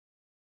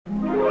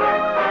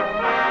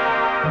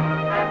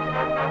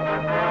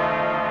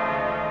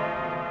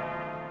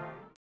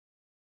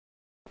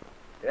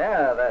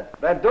Yeah,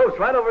 that dope's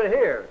right over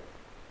here.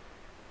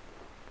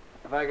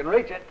 If I can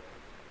reach it.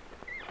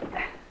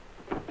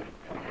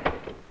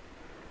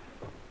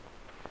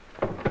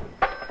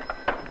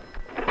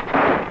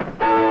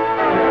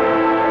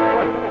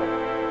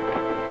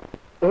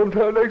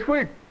 Sometime next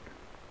week.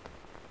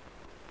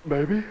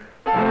 Maybe.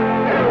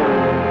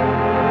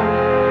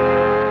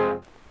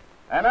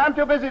 And I'm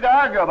too busy to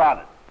argue about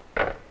it.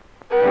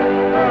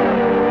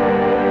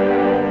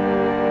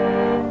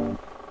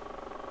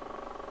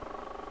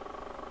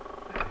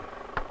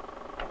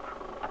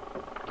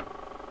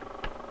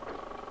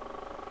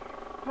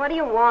 What do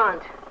you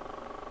want?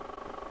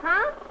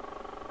 Huh?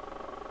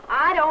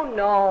 I don't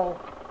know.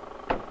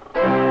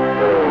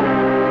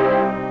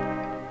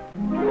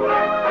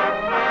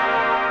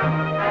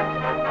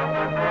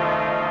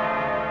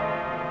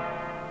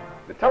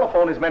 The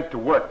telephone is meant to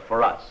work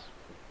for us.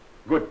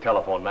 Good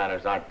telephone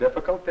manners aren't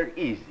difficult, they're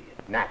easy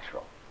and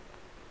natural.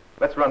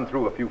 Let's run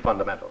through a few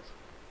fundamentals.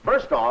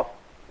 First off,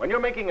 when you're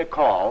making a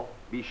call,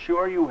 be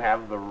sure you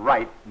have the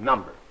right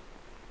number.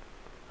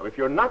 Now, if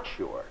you're not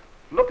sure,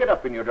 look it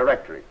up in your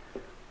directory.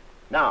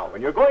 Now,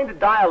 when you're going to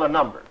dial a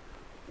number,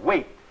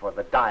 wait for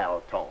the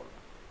dial tone.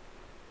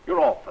 You're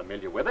all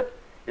familiar with it.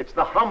 It's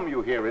the hum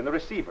you hear in the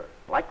receiver,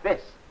 like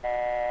this.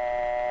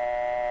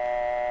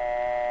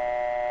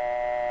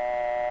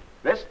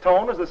 This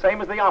tone is the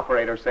same as the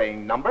operator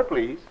saying, "Number,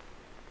 please."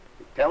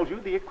 It tells you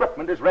the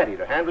equipment is ready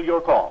to handle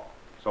your call.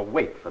 So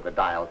wait for the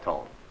dial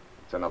tone.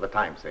 It's another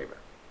time saver.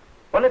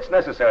 When it's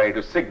necessary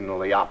to signal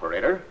the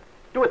operator,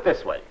 do it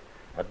this way,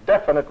 a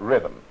definite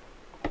rhythm.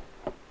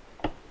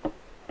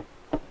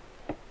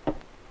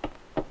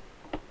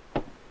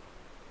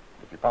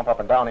 If you pump up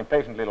and down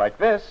impatiently like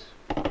this,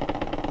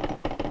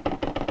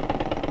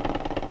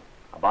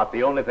 about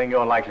the only thing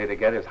you're likely to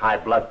get is high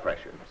blood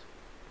pressures.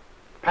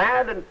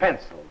 Pad and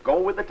pencil go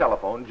with the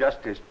telephone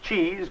just as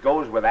cheese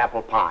goes with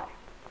apple pie.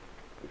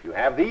 If you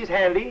have these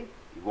handy,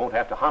 you won't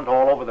have to hunt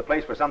all over the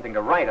place for something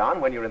to write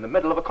on when you're in the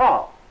middle of a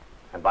call.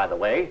 And by the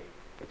way,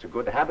 it's a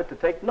good habit to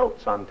take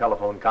notes on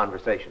telephone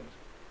conversations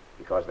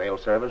because they'll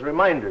serve as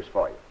reminders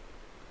for you.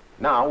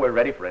 Now we're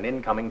ready for an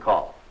incoming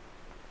call.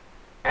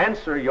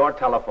 Answer your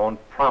telephone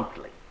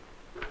promptly.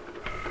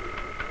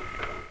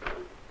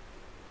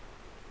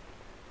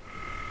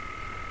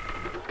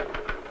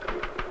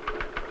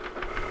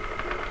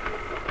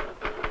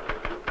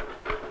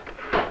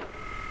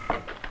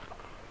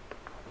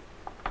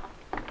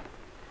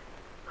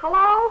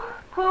 Hello?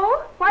 Who?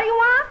 What do you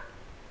want?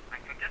 I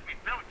can get me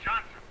Bill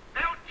Johnson.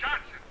 Bill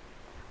Johnson!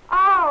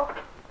 Oh,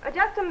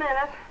 just a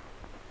minute.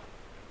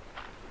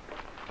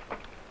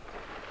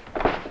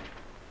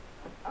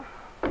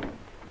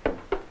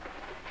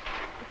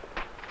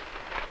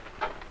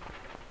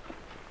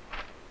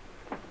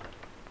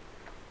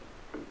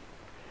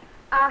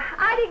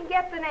 I didn't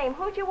get the name.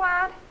 Who'd you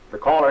want? The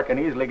caller can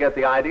easily get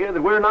the idea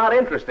that we're not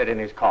interested in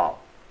his call.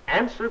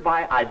 Answer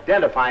by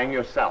identifying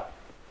yourself.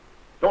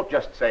 Don't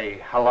just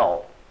say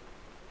hello.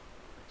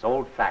 It's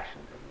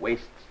old-fashioned and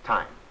wastes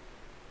time.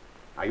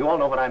 Now, you all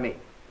know what I mean.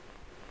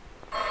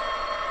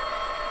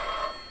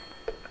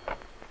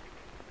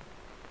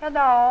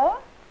 Hello?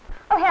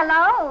 Oh,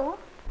 hello.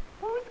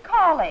 Who's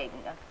calling?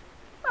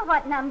 Well,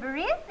 what number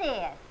is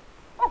this?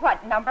 Well,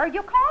 what number are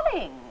you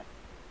calling?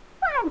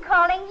 Well, I'm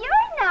calling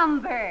your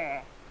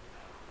number.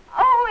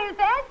 Oh, is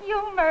that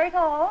you,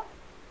 Myrtle?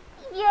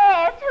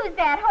 Yes, who's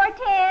that,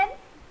 Hortense?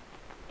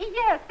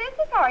 Yes, this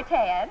is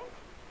Hortense.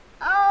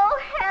 Oh,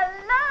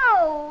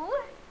 hello.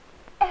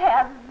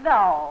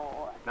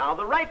 Hello. Now,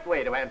 the right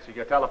way to answer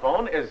your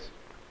telephone is...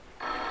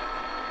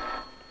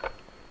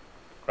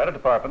 Credit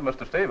Department,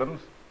 Mr. Stevens.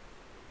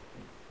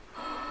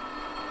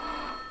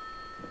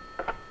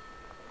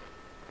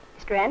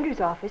 Mr. Andrews'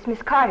 office,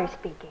 Miss Carter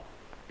speaking.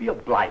 Be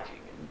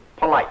obliging and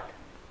polite.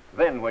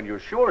 Then, when you're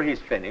sure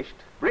he's finished,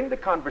 bring the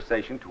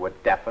conversation to a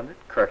definite,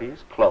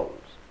 courteous close,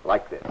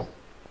 like this.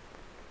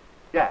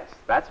 Yes,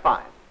 that's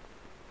fine.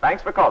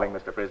 Thanks for calling,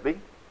 Mr.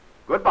 Frisbee.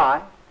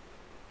 Goodbye.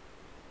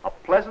 A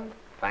pleasant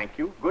thank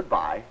you,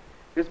 goodbye,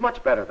 is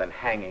much better than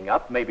hanging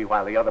up, maybe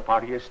while the other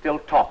party is still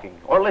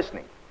talking or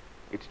listening.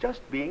 It's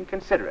just being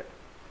considerate.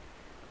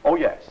 Oh,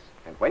 yes,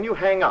 and when you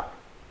hang up,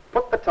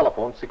 put the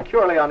telephone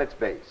securely on its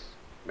base,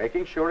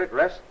 making sure it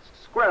rests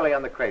squarely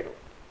on the cradle.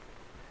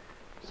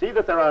 See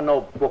that there are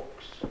no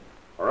books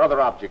or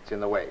other objects in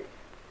the way.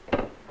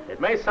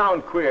 It may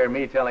sound queer,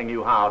 me telling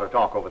you how to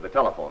talk over the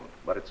telephone,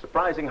 but it's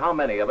surprising how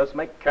many of us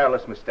make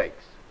careless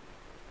mistakes.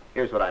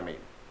 Here's what I mean.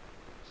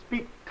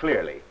 Speak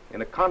clearly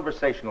in a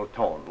conversational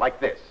tone, like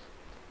this,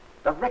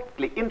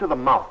 directly into the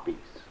mouthpiece.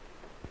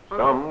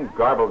 Some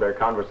garble their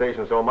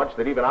conversation so much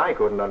that even I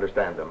couldn't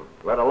understand them,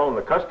 let alone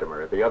the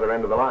customer at the other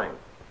end of the line.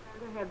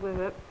 Go ahead with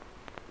it.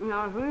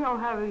 Now, if we don't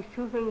have these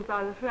two things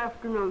by this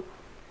afternoon...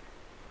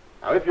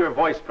 Now, if your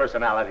voice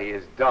personality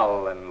is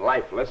dull and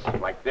lifeless,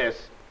 like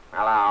this,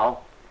 hello,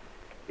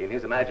 in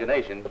his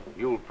imagination,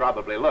 you'll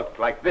probably look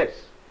like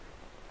this.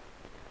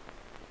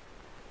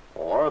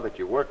 Or that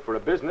you work for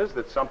a business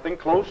that's something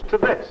close to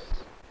this.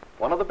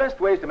 One of the best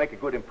ways to make a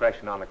good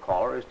impression on a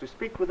caller is to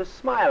speak with a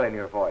smile in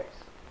your voice.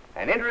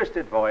 An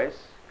interested voice,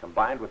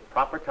 combined with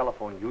proper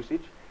telephone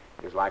usage,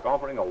 is like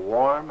offering a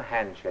warm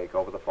handshake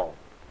over the phone.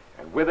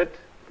 And with it,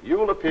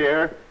 you'll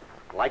appear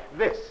like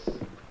this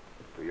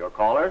to your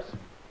callers.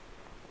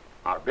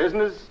 Our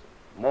business,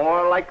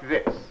 more like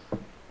this.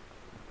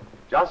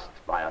 Just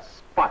by a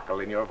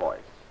sparkle in your voice.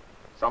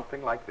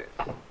 Something like this.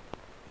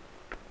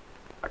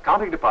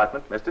 Accounting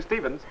Department, Mr.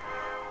 Stevens.